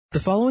The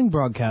following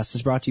broadcast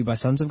is brought to you by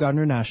Sons of God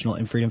International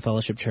and Freedom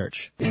Fellowship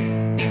Church. Hello,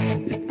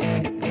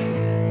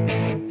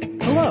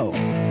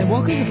 and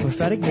welcome to the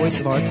prophetic voice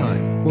of our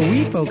time, where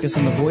we focus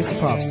on the voice of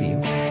prophecy,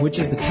 which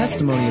is the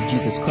testimony of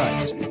Jesus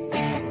Christ.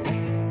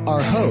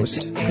 Our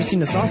host,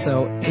 Christina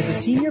Sasso, is a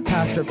senior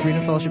pastor at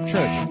Freedom Fellowship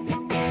Church.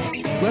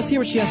 Let's hear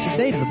what she has to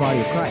say to the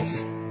body of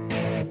Christ.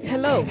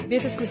 Hello,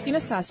 this is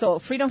Christina Sasso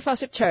of Freedom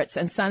Fellowship Church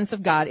and Sons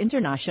of God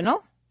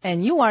International,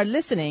 and you are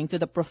listening to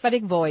the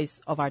prophetic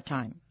voice of our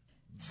time.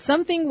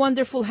 Something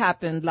wonderful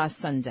happened last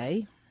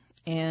Sunday,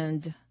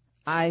 and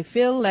I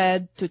feel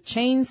led to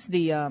change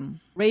the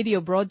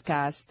radio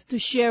broadcast to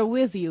share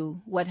with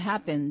you what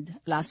happened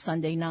last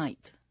Sunday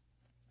night.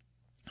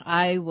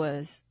 I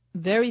was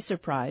very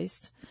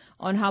surprised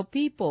on how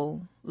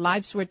people's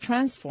lives were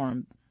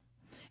transformed.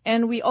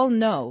 And we all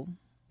know,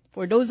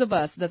 for those of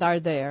us that are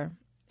there,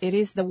 it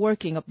is the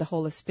working of the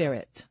Holy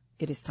Spirit.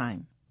 It is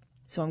time.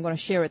 So I'm going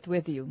to share it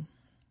with you.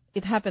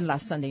 It happened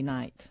last Sunday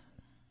night.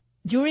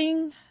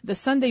 During the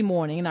Sunday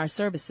morning in our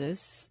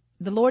services,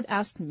 the Lord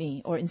asked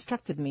me or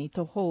instructed me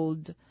to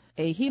hold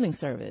a healing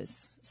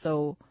service.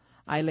 So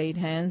I laid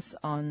hands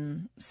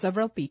on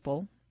several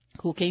people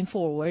who came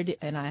forward,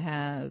 and I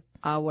had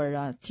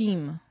our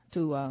team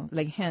to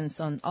lay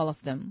hands on all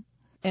of them.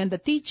 And the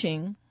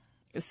teaching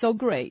is so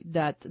great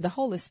that the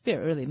Holy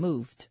Spirit really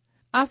moved.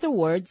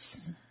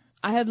 Afterwards,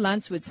 I had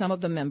lunch with some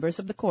of the members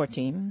of the core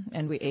team,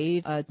 and we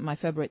ate at my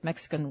favorite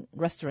Mexican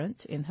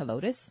restaurant in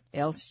Helotes,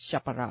 El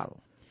Chaparral.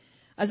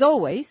 As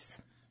always,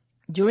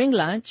 during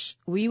lunch,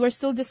 we were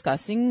still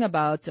discussing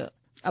about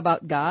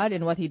God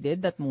and what He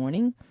did that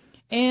morning,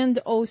 and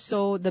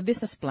also the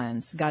business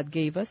plans God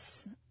gave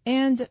us,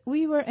 and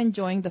we were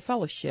enjoying the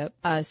fellowship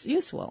as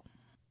usual.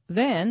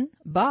 Then,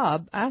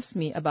 Bob asked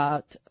me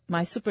about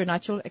my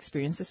supernatural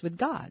experiences with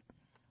God.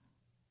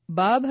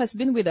 Bob has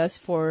been with us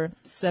for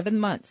 7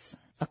 months,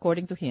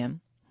 according to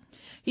him.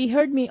 He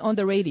heard me on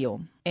the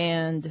radio,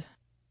 and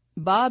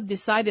Bob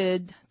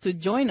decided to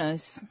join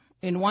us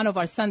in one of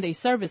our Sunday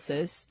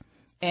services,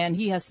 and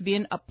he has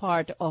been a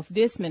part of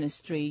this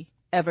ministry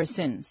ever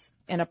since,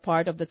 and a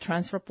part of the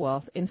transfer of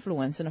wealth,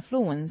 influence, and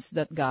affluence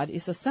that God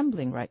is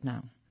assembling right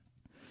now.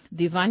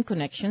 Divine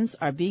connections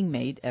are being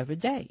made every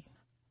day.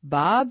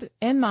 Bob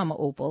and Mama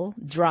Opal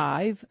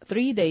drive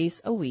 3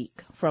 days a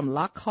week from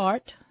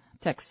Lockhart,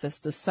 Texas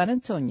to San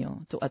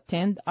Antonio to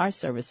attend our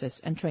services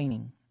and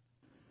training.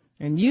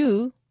 And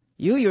you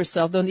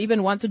yourself don't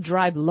even want to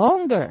drive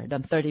longer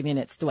than 30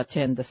 minutes to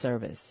attend the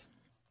service.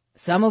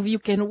 Some of you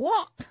can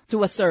walk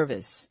to a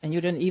service, and you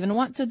don't even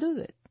want to do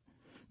it.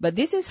 But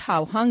this is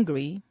how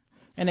hungry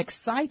and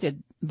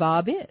excited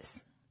Bob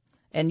is.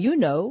 And you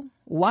know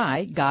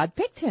why God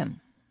picked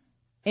him.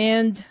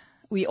 And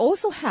we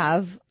also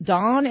have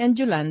Don and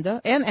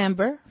Yolanda and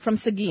Amber from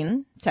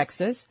Seguin,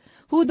 Texas,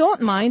 who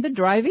don't mind the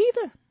drive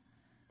either.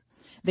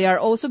 They are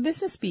also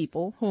business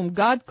people whom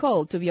God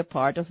called to be a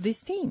part of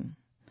this team.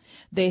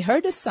 They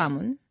heard the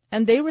summons,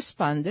 and they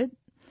responded,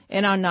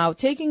 and are now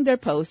taking their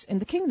posts in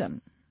the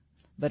kingdom.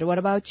 But what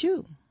about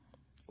you?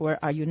 Where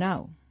are you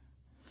now?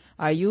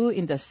 Are you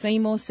in the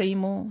same old,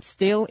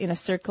 still in a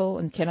circle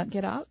and cannot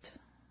get out?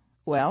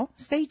 Well,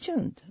 stay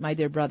tuned, my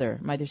dear brother,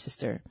 my dear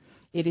sister.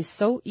 It is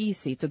so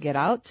easy to get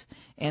out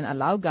and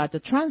allow God to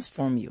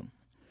transform you.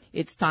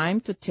 It's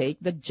time to take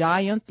the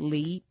giant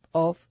leap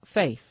of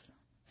faith.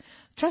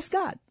 Trust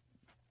God.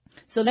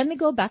 So let me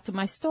go back to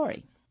my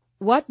story.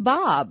 What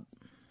Bob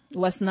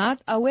was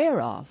not aware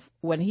of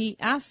when he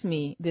asked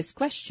me these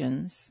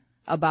questions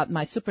about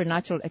my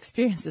supernatural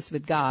experiences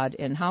with God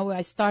and how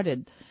I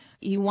started,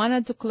 he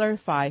wanted to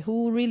clarify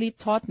who really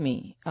taught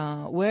me,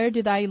 where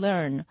did I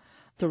learn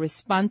to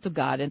respond to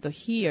God and to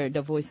hear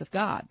the voice of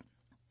God.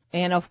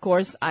 And of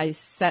course, I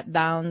sat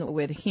down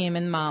with him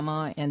and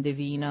Mama and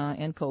Divina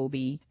and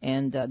Kobe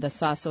and the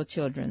Sasso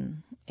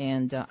children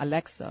and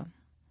Alexa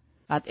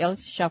at El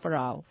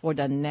Chaparral for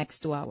the next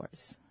 2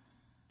 hours.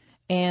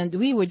 And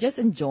we were just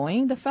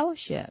enjoying the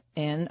fellowship,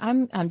 and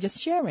I'm just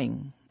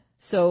sharing.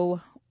 So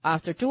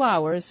after 2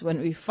 hours,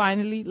 when we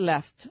finally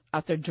left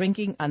after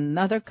drinking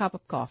another cup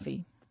of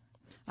coffee,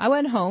 I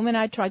went home and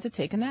I tried to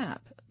take a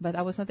nap, but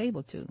I was not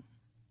able to.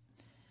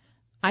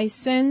 I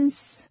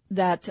sense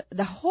that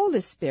the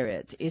Holy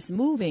Spirit is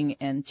moving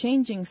and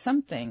changing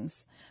some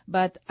things,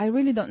 but I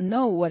really don't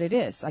know what it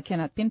is. I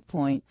cannot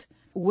pinpoint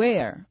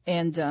where.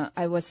 And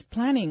I was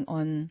planning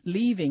on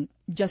leaving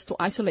just to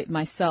isolate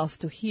myself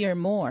to hear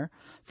more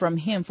from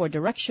Him for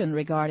direction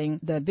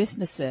regarding the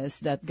businesses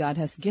that God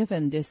has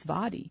given this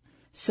body.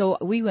 So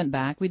we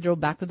drove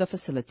back to the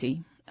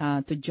facility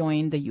to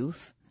join the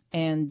youth.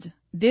 And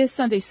this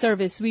Sunday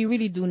service, we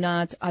really do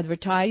not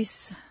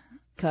advertise,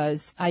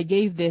 because I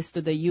gave this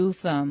to the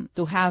youth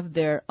to have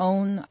their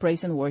own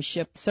praise and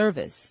worship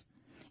service.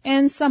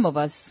 And some of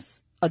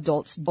us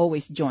adults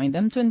always join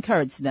them to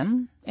encourage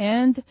them,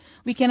 and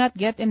we cannot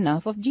get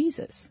enough of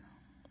Jesus.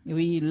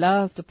 We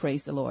love to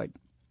praise the Lord.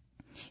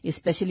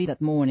 Especially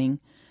that morning,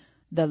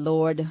 the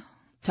Lord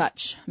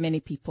touched many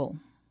people.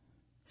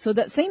 So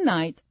that same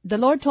night, the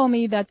Lord told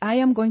me that I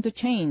am going to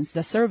change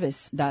the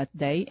service that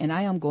day, and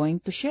I am going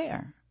to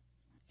share.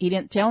 He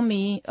didn't tell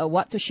me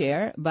what to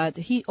share, but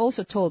he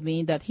also told me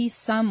that he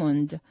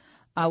summoned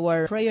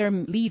our prayer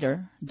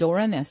leader,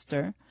 Dora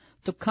Nestor,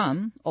 to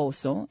come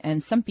also,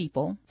 and some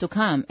people to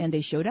come, and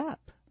they showed up.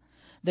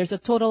 There's a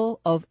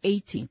total of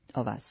 80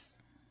 of us.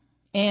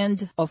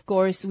 And, of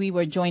course, we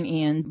were joined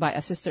in by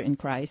a sister in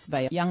Christ,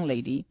 by a young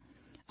lady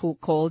who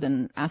called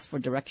and asked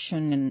for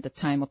direction in the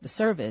time of the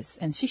service,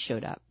 and she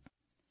showed up.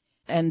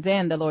 And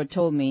then the Lord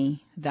told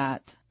me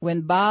that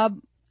when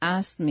Bob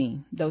asked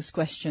me those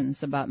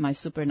questions about my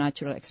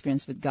supernatural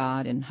experience with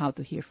God and how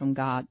to hear from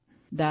God,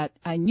 that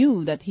I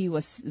knew that he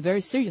was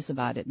very serious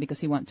about it because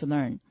he wanted to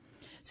learn.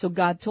 So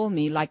God told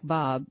me, like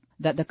Bob,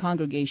 that the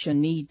congregation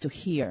need to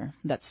hear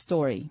that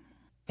story.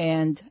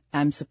 And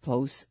I'm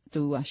supposed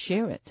to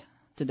share it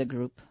to the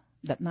group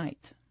that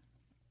night.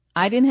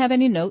 I didn't have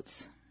any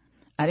notes.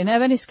 I didn't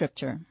have any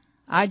scripture.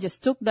 I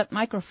just took that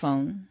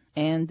microphone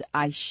and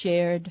I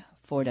shared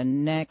for the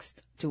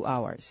next 2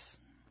 hours.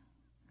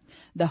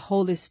 The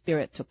Holy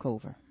Spirit took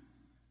over.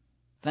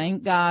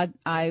 Thank God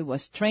I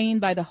was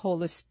trained by the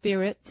Holy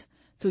Spirit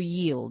to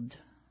yield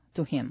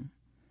to Him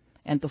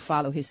and to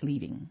follow His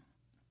leading.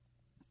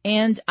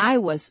 And I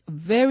was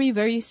very,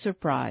 very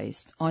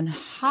surprised on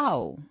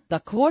how the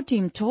core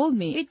team told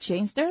me it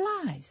changed their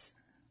lives.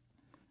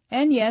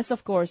 And yes,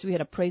 of course, we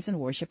had a praise and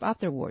worship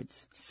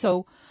afterwards.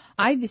 So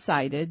I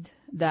decided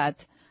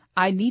that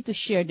I need to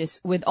share this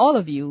with all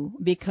of you,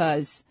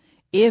 because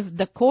if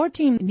the core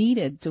team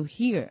needed to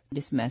hear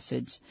this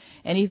message,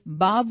 and if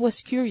Bob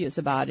was curious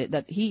about it,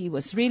 that he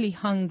was really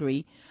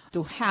hungry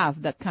to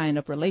have that kind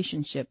of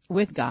relationship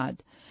with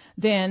God,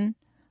 then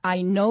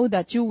I know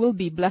that you will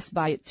be blessed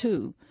by it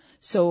too.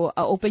 So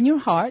open your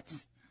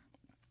hearts,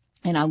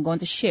 and I'm going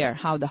to share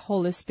how the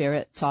Holy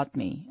Spirit taught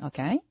me,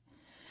 okay?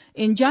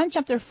 In John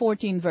chapter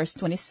 14, verse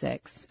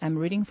 26, I'm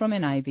reading from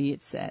NIV,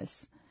 it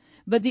says,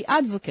 "But the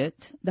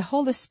Advocate, the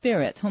Holy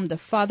Spirit, whom the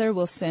Father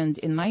will send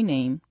in my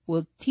name,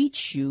 will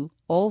teach you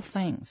all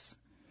things."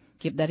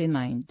 Keep that in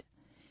mind.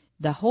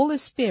 The Holy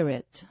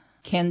Spirit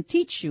can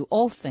teach you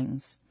all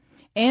things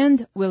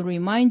and will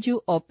remind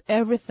you of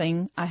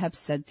everything I have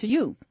said to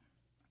you.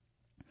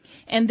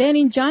 And then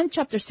in John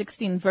chapter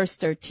 16, verse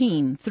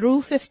 13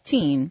 through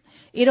 15,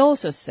 it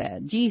also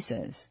said,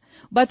 Jesus,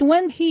 "But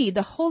when He,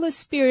 the Holy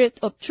Spirit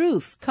of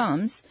truth,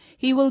 comes,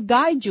 He will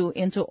guide you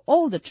into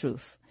all the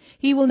truth.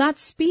 He will not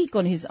speak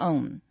on His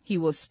own. He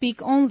will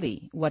speak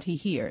only what He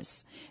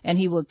hears, and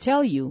He will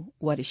tell you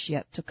what is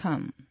yet to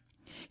come.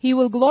 He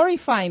will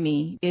glorify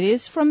me. It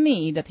is from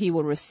me that He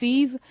will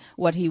receive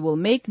what He will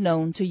make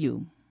known to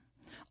you.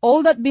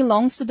 All that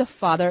belongs to the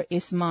Father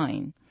is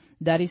mine.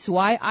 That is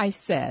why I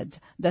said,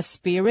 the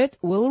Spirit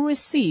will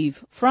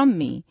receive from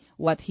me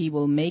what He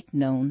will make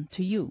known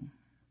to you."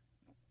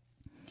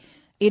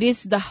 It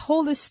is the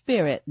Holy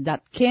Spirit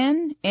that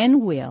can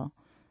and will.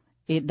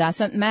 It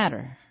doesn't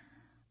matter.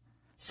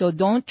 So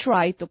don't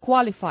try to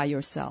qualify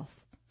yourself,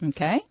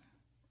 okay?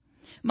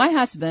 My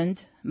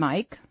husband,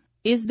 Mike,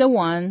 is the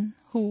one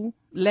who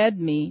led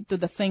me to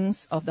the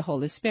things of the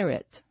Holy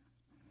Spirit.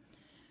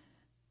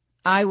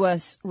 I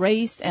was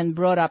raised and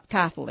brought up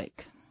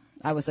Catholic.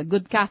 I was a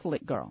good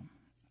Catholic girl.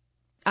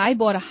 I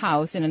bought a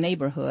house in a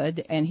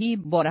neighborhood, and he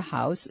bought a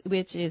house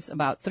which is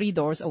about 3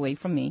 doors away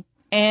from me.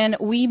 And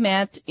we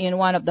met in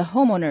one of the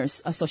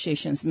homeowners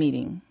association's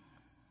meeting,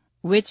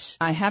 which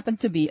I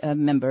happened to be a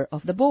member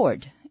of the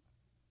board.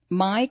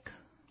 Mike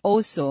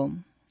also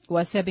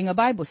was having a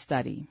Bible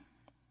study,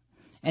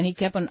 and he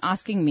kept on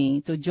asking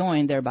me to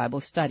join their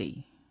Bible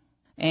study.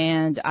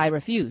 And I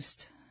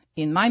refused.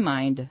 In my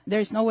mind,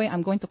 there's no way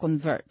I'm going to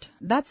convert.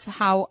 That's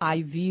how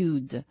I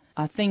viewed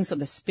things of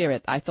the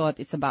Spirit. I thought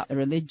it's about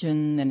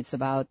religion and it's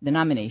about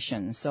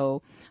denomination.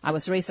 So I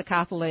was raised a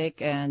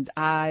Catholic, and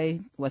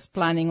I was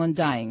planning on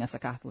dying as a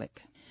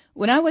Catholic.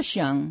 When I was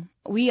young,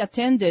 we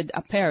attended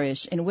a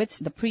parish in which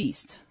the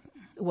priest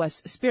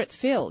was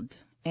Spirit-filled,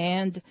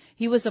 and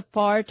he was a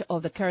part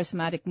of the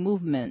charismatic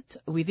movement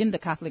within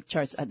the Catholic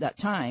Church at that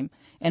time,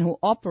 and who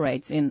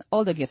operates in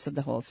all the gifts of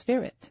the Holy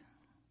Spirit.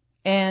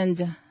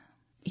 And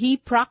he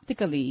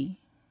practically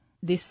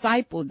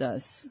discipled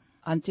us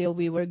until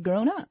we were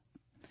grown up.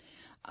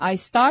 I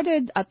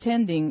started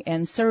attending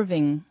and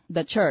serving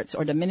the church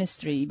or the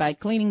ministry by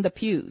cleaning the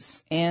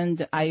pews,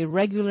 and I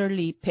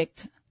regularly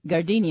picked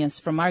gardenias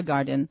from our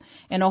garden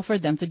and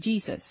offered them to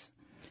Jesus.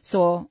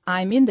 So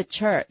I'm in the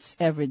church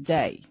every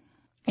day.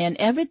 And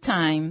every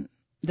time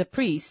the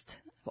priest,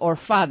 or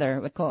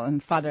father, we call him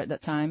father at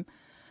that time,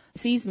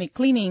 sees me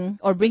cleaning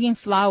or bringing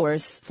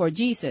flowers for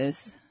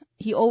Jesus,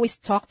 he always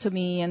talked to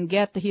me and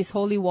get his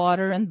holy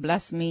water and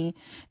bless me.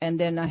 And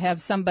then I have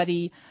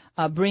somebody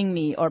bring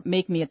me or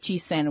make me a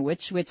cheese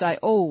sandwich, which I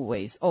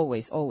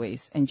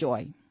always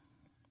enjoy.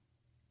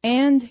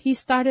 And he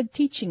started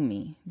teaching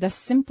me the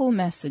simple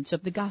message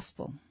of the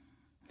gospel.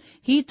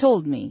 He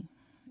told me,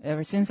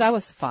 ever since I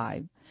was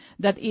 5,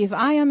 that if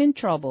I am in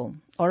trouble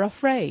or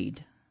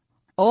afraid,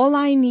 all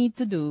I need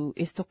to do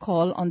is to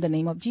call on the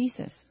name of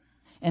Jesus,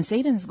 and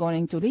Satan is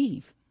going to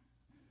leave.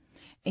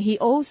 He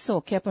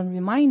also kept on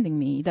reminding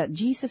me that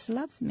Jesus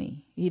loves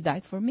me. He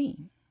died for me.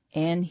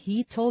 And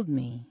he told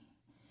me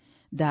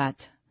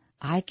that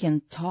I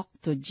can talk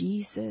to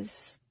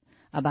Jesus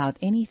about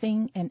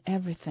anything and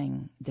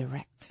everything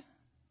direct.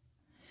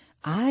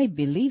 I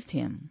believed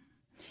him,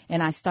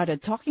 and I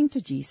started talking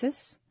to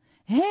Jesus,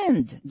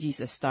 and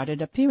Jesus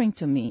started appearing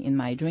to me in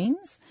my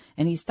dreams,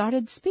 and he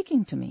started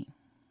speaking to me.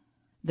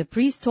 The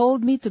priest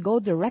told me to go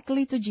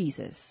directly to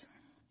Jesus,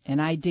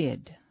 and I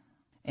did.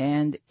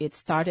 And it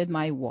started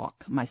my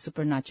walk, my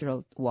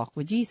supernatural walk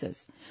with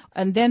Jesus.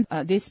 And then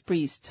this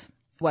priest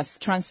was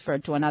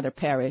transferred to another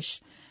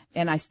parish,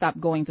 and I stopped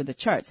going to the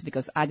church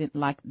because I didn't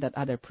like that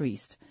other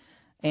priest.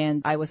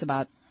 And I was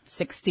about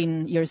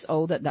 16 years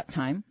old at that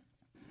time.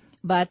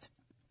 But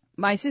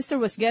my sister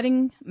was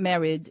getting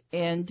married,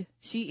 and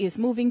she is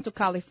moving to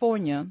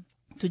California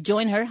to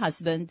join her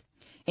husband.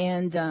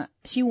 And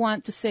she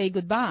wanted to say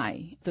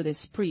goodbye to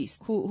this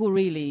priest who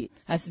really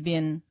has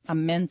been a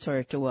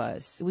mentor to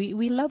us.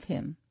 We love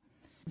him.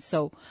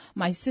 So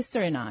my sister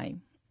and I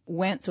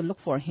went to look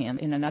for him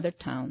in another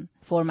town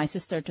for my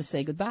sister to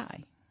say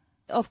goodbye.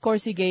 Of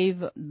course, he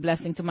gave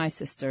blessing to my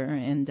sister,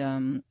 and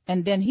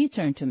then he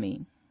turned to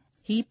me.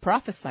 He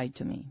prophesied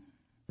to me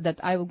that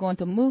I was going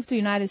to move to the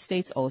United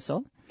States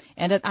also,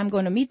 and that I'm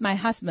going to meet my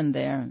husband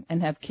there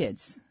and have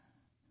kids.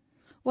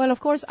 Well,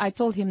 of course, I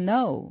told him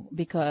no,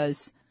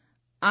 because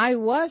I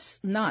was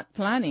not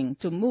planning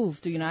to move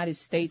to the United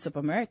States of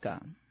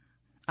America.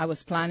 I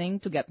was planning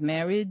to get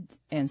married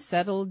and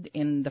settled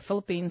in the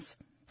Philippines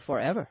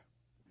forever.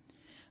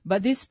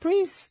 But this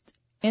priest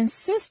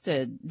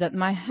insisted that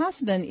my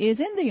husband is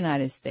in the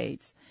United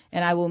States,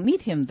 and I will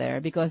meet him there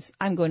because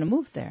I'm going to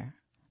move there.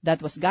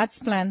 That was God's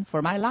plan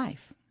for my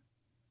life.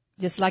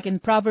 Just like in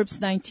Proverbs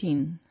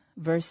 19,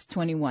 verse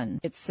 21,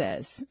 it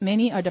says,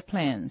 "Many are the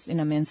plans in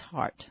a man's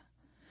heart,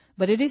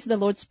 but it is the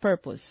Lord's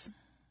purpose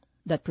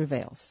that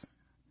prevails."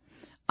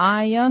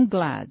 I am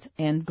glad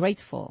and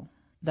grateful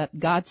that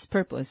God's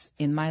purpose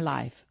in my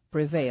life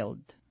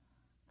prevailed.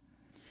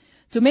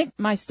 To make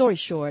my story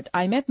short,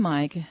 I met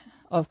Mike,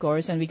 of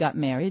course, and we got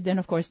married, and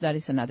of course that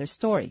is another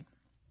story.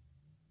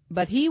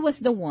 But he was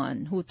the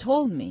one who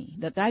told me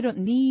that I don't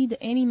need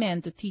any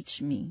man to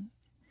teach me,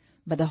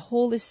 but the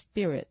Holy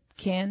Spirit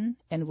can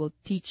and will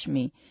teach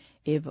me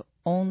if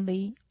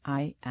only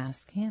I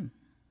ask him.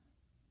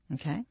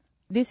 Okay?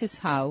 This is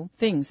how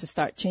things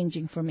start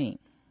changing for me.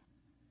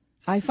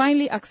 I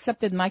finally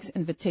accepted Mike's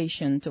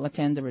invitation to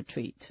attend the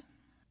retreat.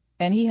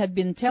 And he had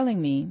been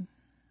telling me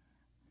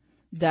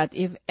that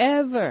if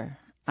ever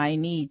I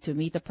need to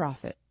meet a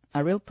prophet,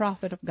 a real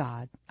prophet of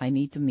God, I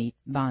need to meet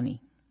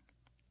Bonnie.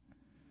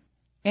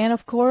 And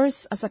of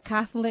course, as a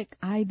Catholic,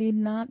 I did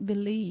not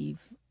believe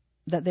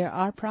that there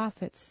are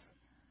prophets,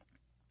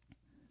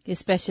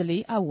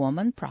 especially a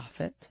woman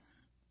prophet,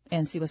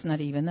 and she was not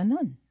even a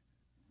nun.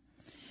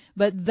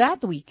 But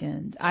that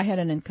weekend, I had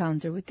an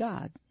encounter with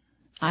God.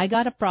 I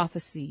got a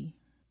prophecy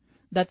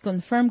that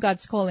confirmed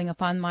God's calling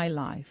upon my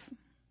life.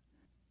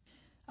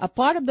 A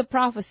part of the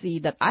prophecy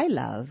that I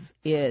love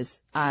is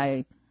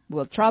I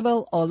will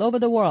travel all over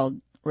the world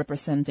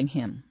representing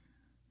Him.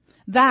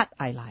 That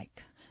I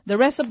like. The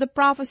rest of the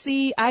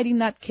prophecy, I did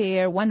not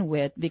care one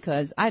whit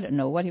because I don't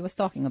know what he was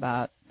talking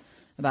about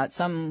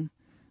some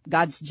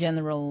God's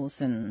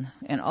generals and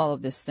all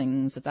of these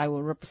things, that I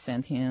will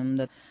represent Him,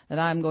 that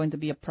I'm going to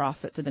be a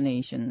prophet to the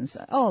nations,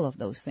 all of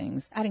those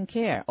things. I didn't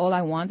care. All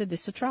I wanted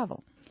is to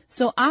travel.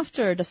 So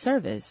after the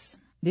service,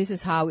 this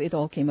is how it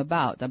all came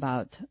about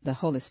the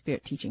Holy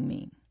Spirit teaching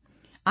me.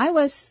 I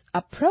was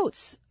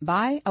approached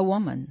by a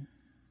woman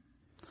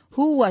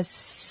who was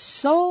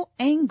so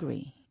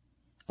angry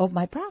of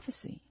my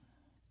prophecy.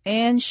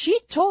 And she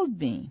told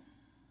me,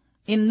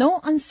 in no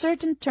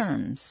uncertain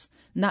terms,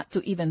 not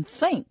to even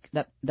think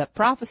that the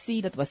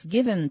prophecy that was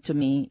given to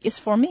me is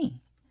for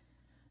me,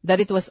 that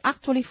it was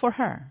actually for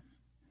her,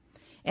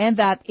 and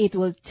that it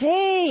will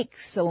take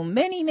so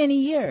many, many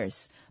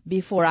years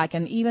before I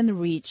can even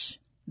reach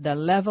the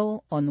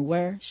level on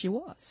where she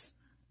was.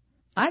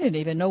 I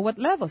didn't even know what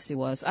level she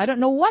was. I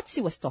don't know what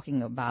she was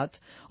talking about.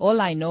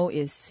 All I know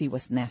is she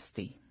was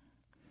nasty.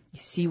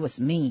 She was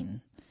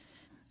mean.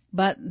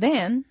 But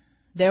then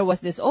there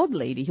was this old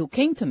lady who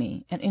came to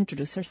me and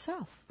introduced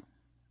herself.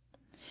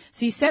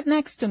 She sat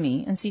next to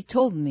me and she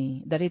told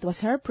me that it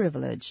was her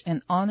privilege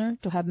and honor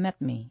to have met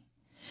me,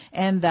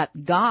 and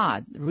that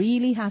God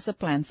really has a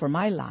plan for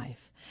my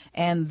life,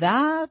 and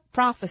that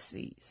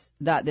prophecies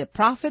that the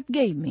prophet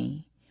gave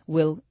me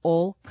will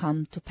all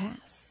come to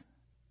pass.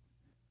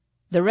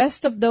 The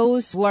rest of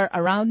those who were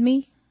around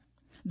me,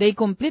 they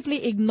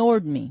completely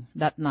ignored me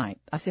that night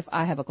as if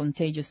I have a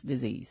contagious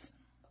disease.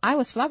 I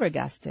was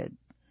flabbergasted.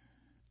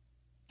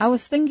 I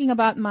was thinking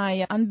about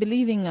my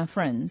unbelieving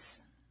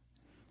friends.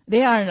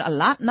 They are a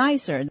lot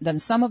nicer than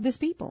some of these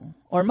people,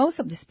 or most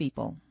of these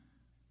people.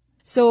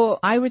 So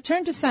I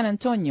returned to San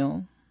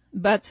Antonio,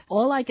 but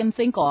all I can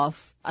think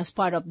of as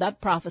part of that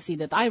prophecy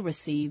that I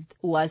received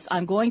was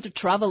I'm going to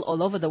travel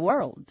all over the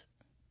world.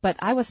 But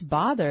I was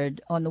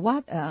bothered on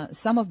what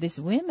some of these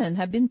women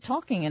have been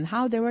talking and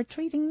how they were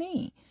treating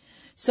me.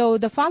 So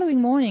the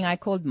following morning I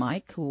called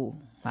Mike, who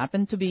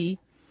happened to be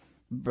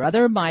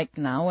Brother Mike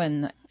now,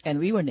 and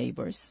we were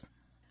neighbors.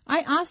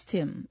 I asked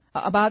him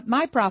about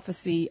my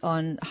prophecy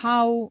on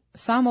how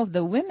some of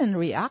the women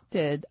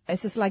reacted.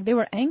 It's just like they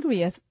were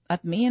angry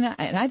at me, and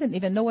I didn't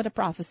even know what a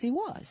prophecy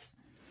was.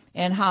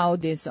 And how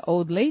this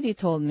old lady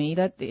told me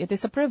that it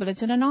is a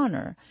privilege and an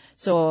honor.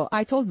 So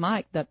I told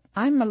Mike that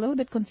I'm a little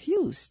bit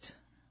confused.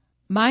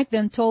 Mike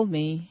then told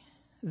me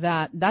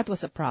that that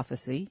was a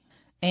prophecy,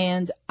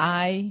 and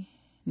I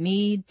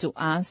need to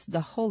ask the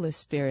Holy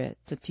Spirit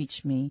to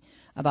teach me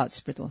about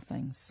spiritual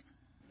things.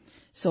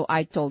 So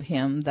I told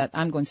him that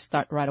I'm going to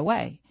start right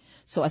away.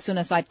 So as soon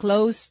as I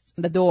closed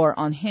the door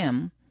on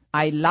him,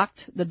 I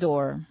locked the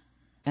door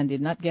and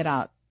did not get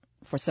out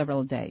for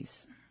several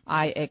days.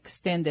 I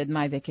extended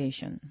my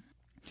vacation.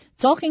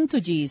 Talking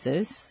to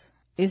Jesus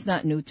is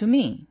not new to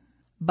me,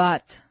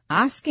 but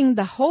asking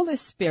the Holy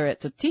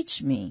Spirit to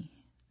teach me,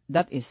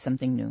 that is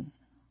something new.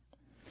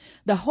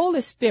 The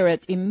Holy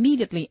Spirit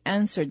immediately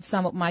answered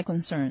some of my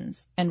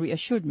concerns and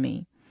reassured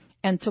me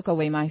and took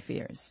away my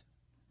fears.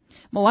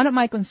 But one of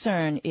my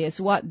concern is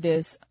what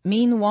this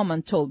mean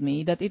woman told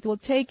me, that it will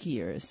take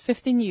years,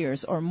 15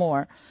 years or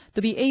more,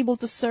 to be able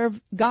to serve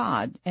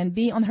God and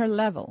be on her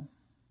level.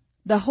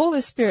 The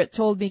Holy Spirit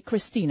told me,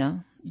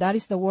 Christina, that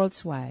is the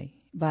world's way,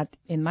 but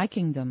in my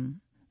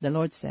kingdom, the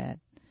Lord said,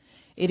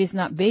 it is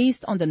not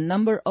based on the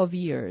number of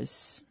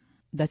years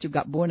that you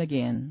got born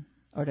again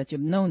or that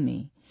you've known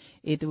me.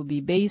 It will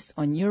be based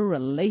on your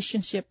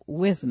relationship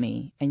with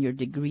me and your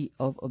degree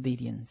of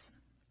obedience.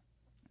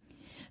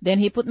 Then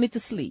he put me to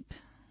sleep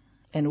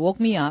and woke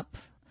me up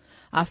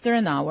after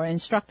an hour and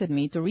instructed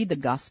me to read the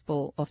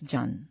Gospel of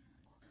John.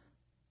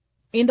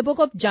 In the book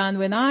of John,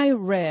 when I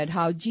read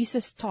how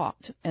Jesus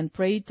talked and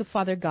prayed to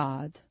Father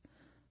God,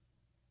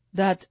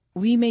 that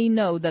we may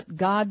know that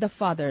God the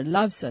Father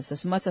loves us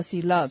as much as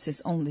He loves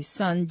His only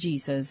Son,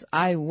 Jesus,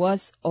 I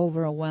was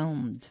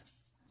overwhelmed.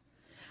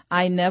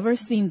 I never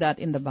seen that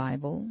in the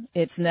Bible.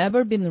 It's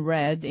never been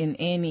read in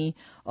any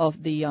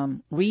of the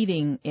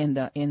reading in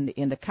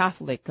the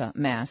Catholic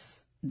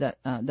mass the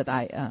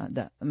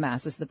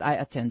masses that I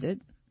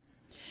attended.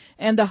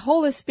 And the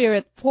Holy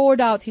Spirit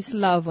poured out His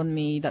love on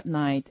me that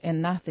night,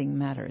 and nothing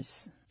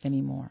matters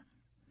anymore.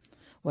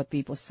 What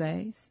people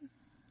say,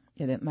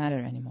 it didn't matter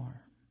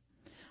anymore.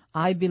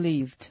 I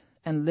believed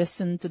and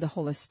listened to the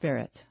Holy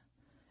Spirit,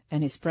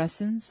 and His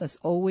presence has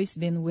always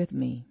been with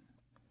me,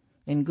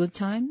 in good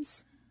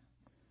times,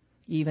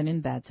 even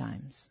in bad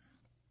times.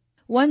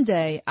 One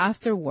day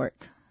after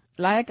work,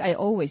 like I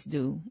always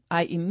do,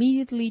 I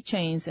immediately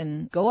change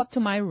and go up to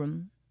my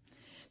room.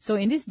 So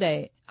in this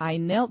day, I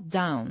knelt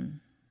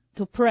down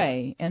to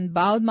pray and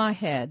bowed my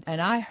head,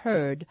 and I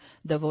heard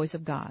the voice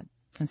of God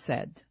and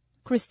said,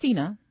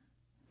 Christina,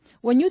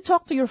 when you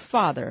talked to your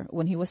father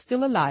when he was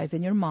still alive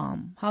and your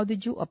mom, how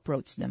did you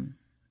approach them?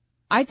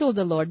 I told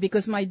the Lord,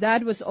 because my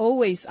dad was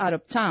always out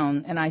of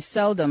town and I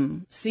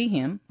seldom see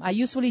him, I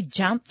usually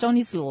jumped on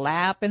his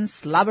lap and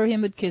slobber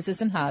him with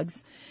kisses and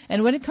hugs.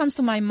 And when it comes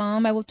to my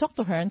mom, I will talk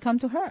to her and come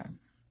to her.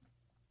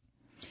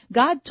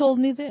 God told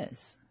me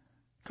this,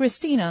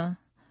 Christina,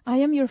 I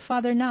am your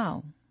father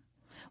now.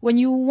 When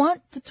you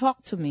want to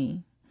talk to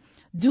me,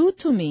 do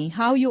to me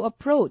how you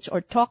approach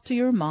or talk to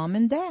your mom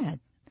and dad.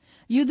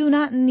 You do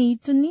not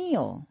need to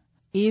kneel.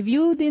 If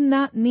you did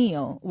not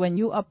kneel when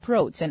you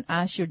approach and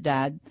ask your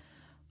dad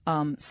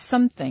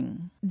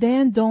something,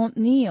 then don't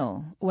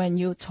kneel when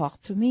you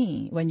talk to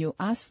me, when you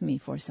ask me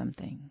for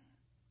something.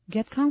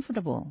 Get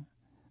comfortable.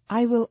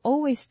 I will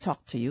always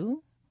talk to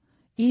you,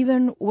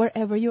 even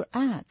wherever you're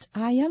at.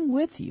 I am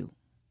with you.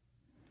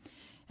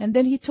 And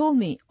then he told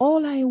me,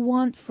 all I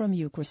want from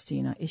you,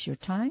 Christina, is your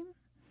time,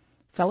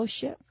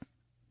 fellowship,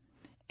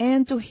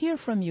 and to hear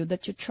from you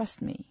that you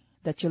trust me,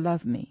 that you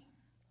love me.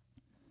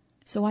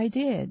 So I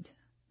did.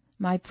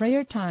 My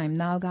prayer time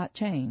now got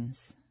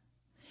changed.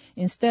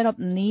 Instead of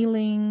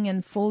kneeling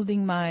and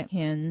folding my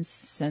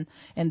hands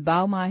and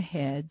bow my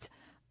head,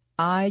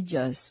 I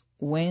just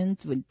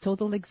went with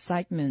total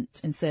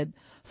excitement and said,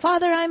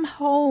 Father, I'm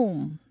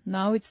home.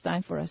 Now it's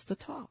time for us to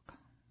talk.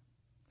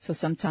 So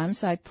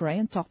sometimes I pray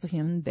and talk to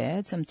him in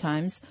bed,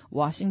 sometimes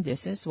washing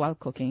dishes while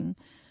cooking,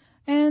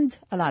 and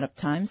a lot of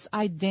times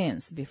I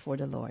dance before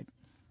the Lord.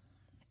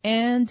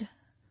 And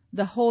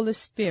the Holy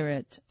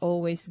Spirit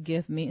always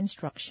gives me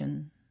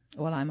instruction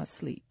while I'm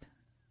asleep.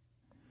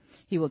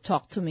 He will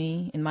talk to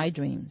me in my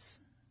dreams.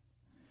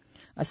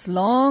 As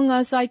long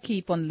as I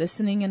keep on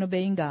listening and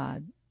obeying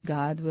God,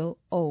 God will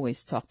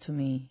always talk to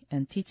me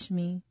and teach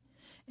me,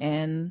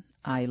 and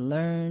I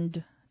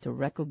learned to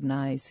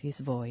recognize His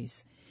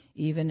voice,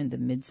 even in the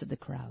midst of the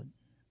crowd.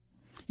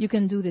 You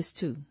can do this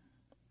too.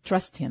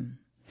 Trust Him.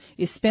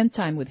 You spend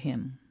time with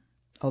Him.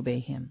 Obey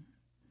Him.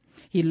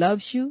 He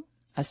loves you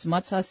as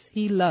much as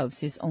He loves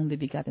His only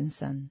begotten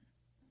Son.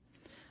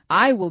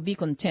 I will be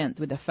content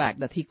with the fact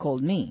that He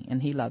called me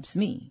and He loves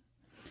me.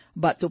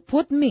 But to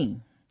put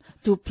me,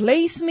 to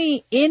place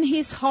me in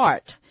His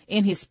heart,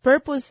 in His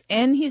purpose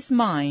and His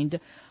mind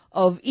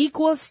of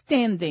equal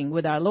standing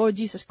with our Lord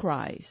Jesus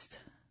Christ,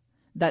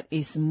 that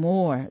is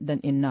more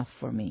than enough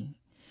for me.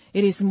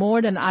 It is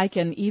more than I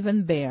can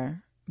even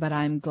bear, but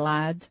I'm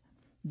glad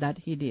that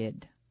he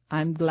did.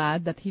 I'm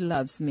glad that he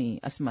loves me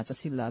as much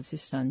as he loves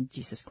his son,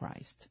 Jesus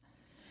Christ.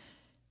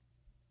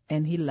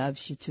 And he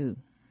loves you too.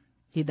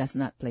 He does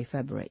not play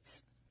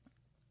favorites.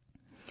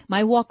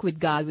 My walk with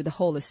God, with the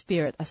Holy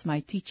Spirit as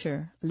my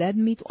teacher, led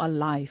me to a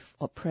life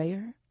of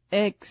prayer,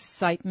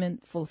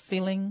 excitement,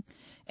 fulfilling,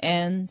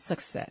 and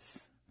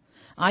success.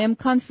 I am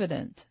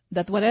confident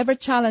that whatever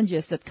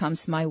challenges that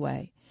comes my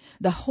way,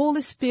 the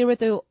Holy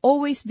Spirit will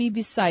always be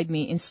beside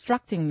me,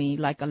 instructing me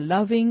like a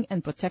loving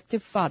and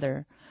protective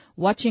father,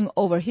 watching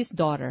over his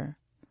daughter,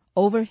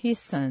 over his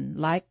son,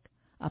 like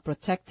a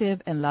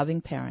protective and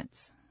loving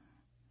parent.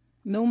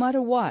 No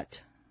matter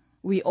what,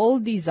 we all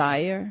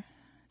desire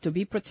to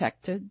be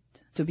protected,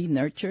 to be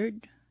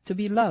nurtured, to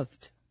be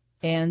loved.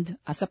 And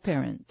as a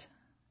parent,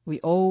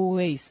 we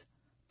always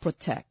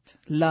protect,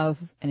 love,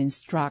 and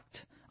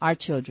instruct our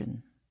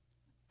children,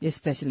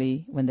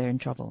 especially when they're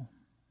in trouble.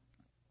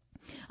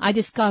 I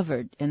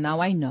discovered, and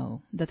now I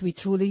know, that we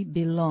truly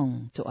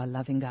belong to a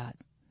loving God.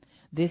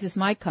 This is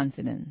my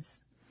confidence.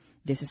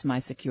 This is my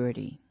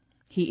security.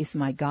 He is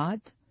my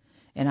God,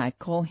 and I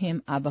call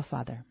him Abba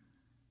Father.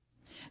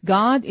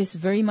 God is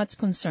very much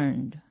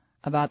concerned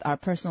about our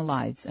personal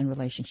lives and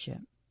relationship.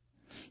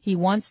 He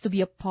wants to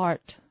be a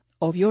part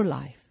of your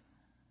life.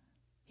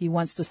 He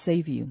wants to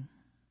save you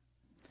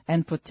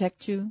and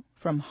protect you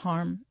from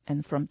harm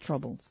and from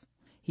troubles.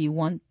 He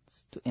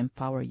wants to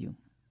empower you.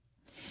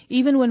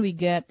 Even when we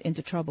get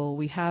into trouble,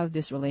 we have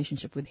this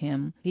relationship with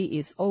him. He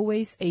is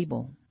always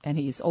able and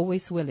he is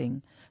always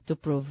willing to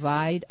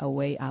provide a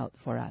way out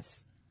for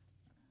us.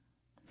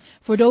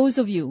 For those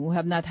of you who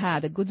have not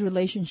had a good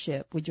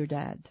relationship with your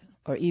dad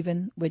or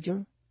even with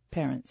your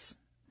parents,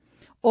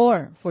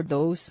 or for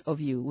those of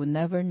you who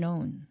never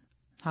known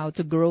how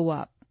to grow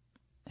up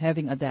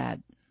having a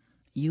dad,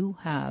 you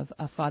have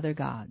a Father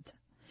God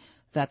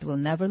that will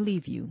never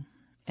leave you,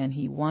 and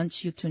he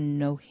wants you to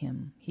know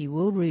him. He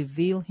will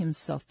reveal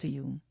himself to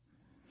you.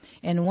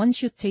 And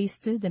once you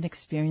tasted and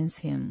experienced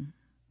him,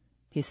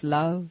 his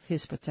love,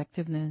 his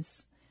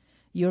protectiveness,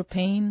 your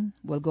pain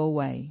will go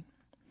away.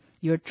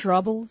 Your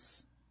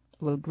troubles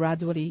will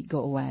gradually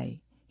go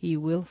away. He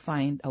will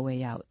find a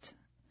way out.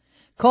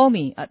 Call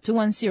me at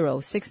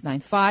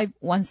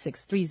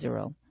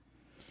 210-695-1630.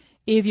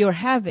 If you're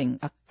having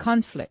a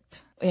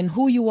conflict in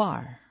who you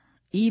are,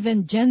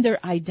 even gender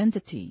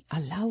identity,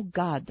 allow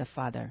God the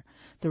Father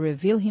to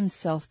reveal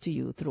himself to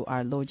you through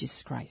our Lord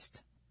Jesus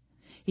Christ.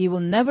 He will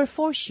never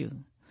force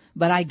you,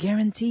 but I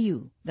guarantee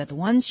you that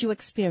once you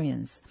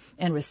experience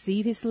and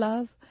receive his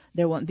love,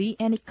 there won't be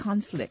any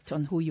conflict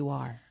on who you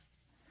are.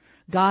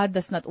 God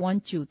does not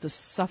want you to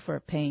suffer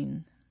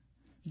pain.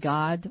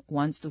 God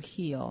wants to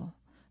heal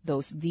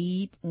those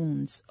deep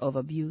wounds of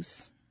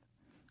abuse,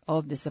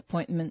 of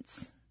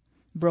disappointments,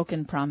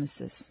 broken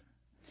promises.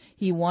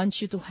 He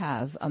wants you to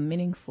have a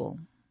meaningful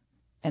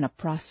and a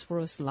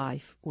prosperous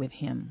life with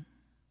him.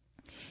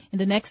 In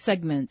the next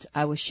segment,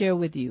 I will share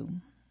with you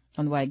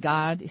on why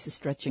God is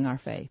stretching our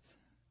faith.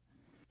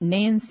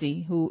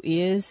 Nancy, who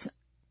is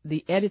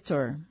the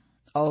editor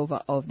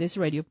of this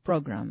radio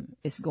program,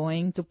 is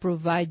going to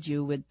provide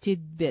you with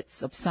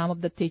tidbits of some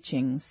of the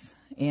teachings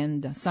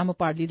and some of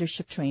our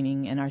leadership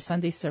training and our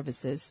Sunday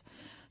services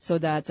so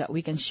that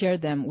we can share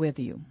them with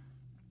you.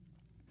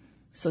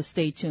 So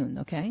stay tuned,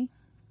 okay?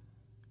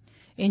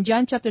 In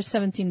John chapter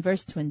 17,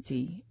 verse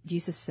 20,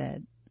 Jesus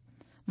said,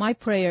 "My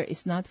prayer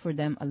is not for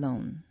them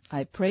alone.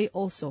 I pray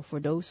also for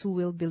those who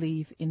will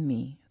believe in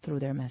me through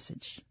their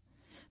message,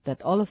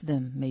 that all of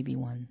them may be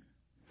one."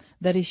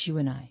 That is you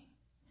and I.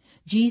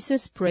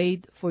 Jesus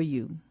prayed for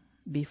you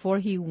before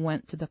he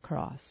went to the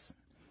cross,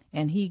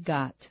 and he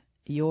got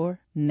your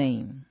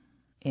name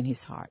in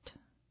his heart.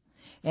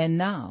 And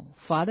now,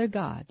 Father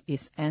God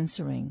is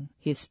answering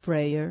his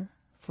prayer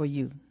for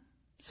you.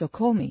 So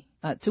call me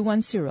at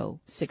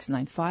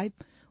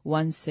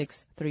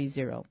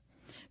 210-695-1630.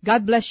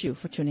 God bless you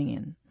for tuning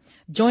in.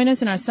 Join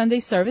us in our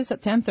Sunday service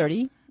at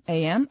 10:30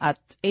 a.m. at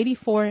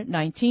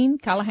 8419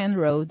 Callahan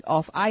Road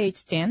off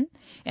IH10,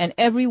 and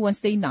every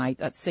Wednesday night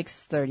at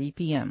 6:30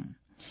 p.m.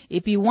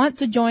 If you want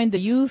to join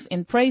the youth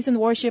in praise and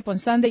worship on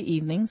Sunday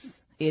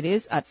evenings, it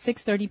is at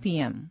 6:30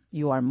 p.m.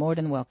 You are more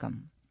than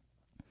welcome.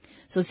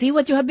 So see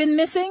what you have been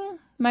missing,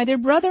 my dear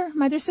brother,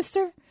 my dear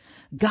sister?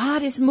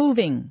 God is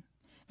moving,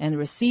 and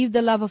receive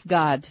the love of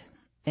God,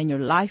 and your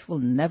life will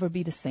never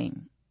be the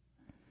same.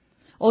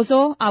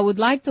 Also, I would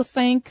like to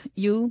thank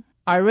you,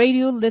 our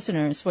radio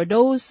listeners, for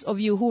those of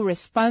you who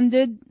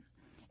responded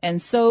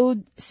and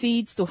sowed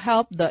seeds to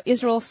help the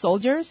Israel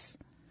soldiers.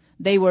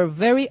 They were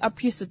very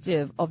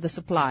appreciative of the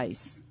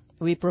supplies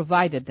we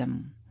provided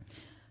them.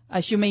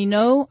 As you may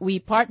know, we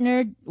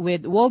partnered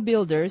with Wall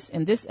Builders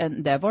in this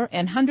endeavor,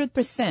 and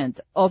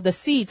 100% of the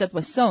seeds that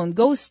was sown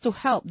goes to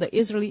help the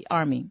Israeli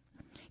army.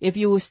 If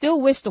you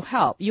still wish to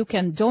help, you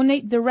can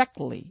donate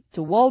directly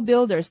to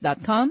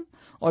wallbuilders.com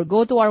or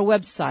go to our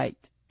website,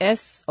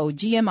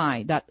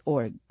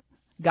 sogmi.org.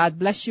 God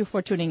bless you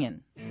for tuning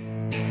in.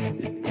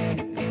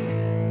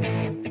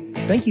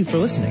 Thank you for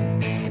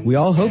listening. We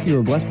all hope you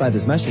were blessed by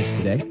this message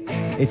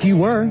today. If you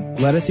were,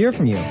 let us hear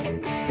from you.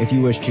 If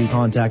you wish to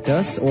contact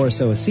us or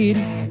sow a seed,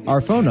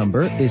 our phone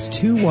number is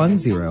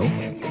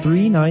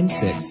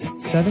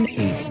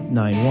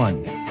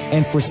 210-396-7891.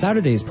 And for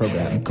Saturday's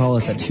program, call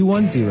us at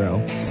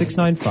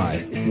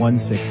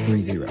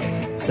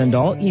 210-695-1630. Send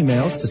all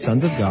emails to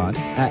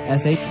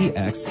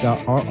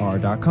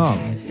sonsofgod@satx.rr.com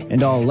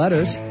and all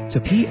letters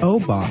to P.O.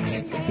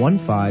 Box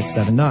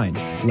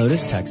 1579,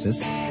 Lotus,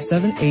 Texas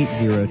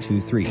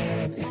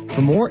 78023.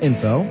 For more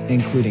info,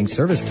 including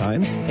service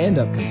times and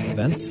upcoming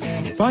events,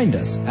 find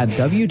us at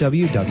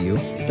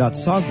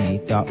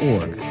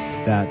www.sogmi.org.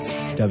 That's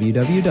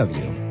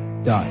www.sogmi.org.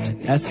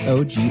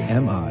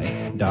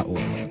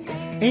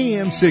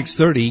 AM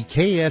 630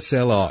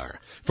 KSLR.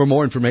 For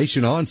more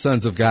information on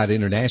Sons of God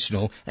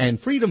International and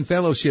Freedom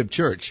Fellowship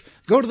Church,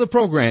 go to the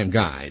program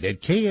guide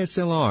at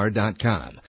kslr.com.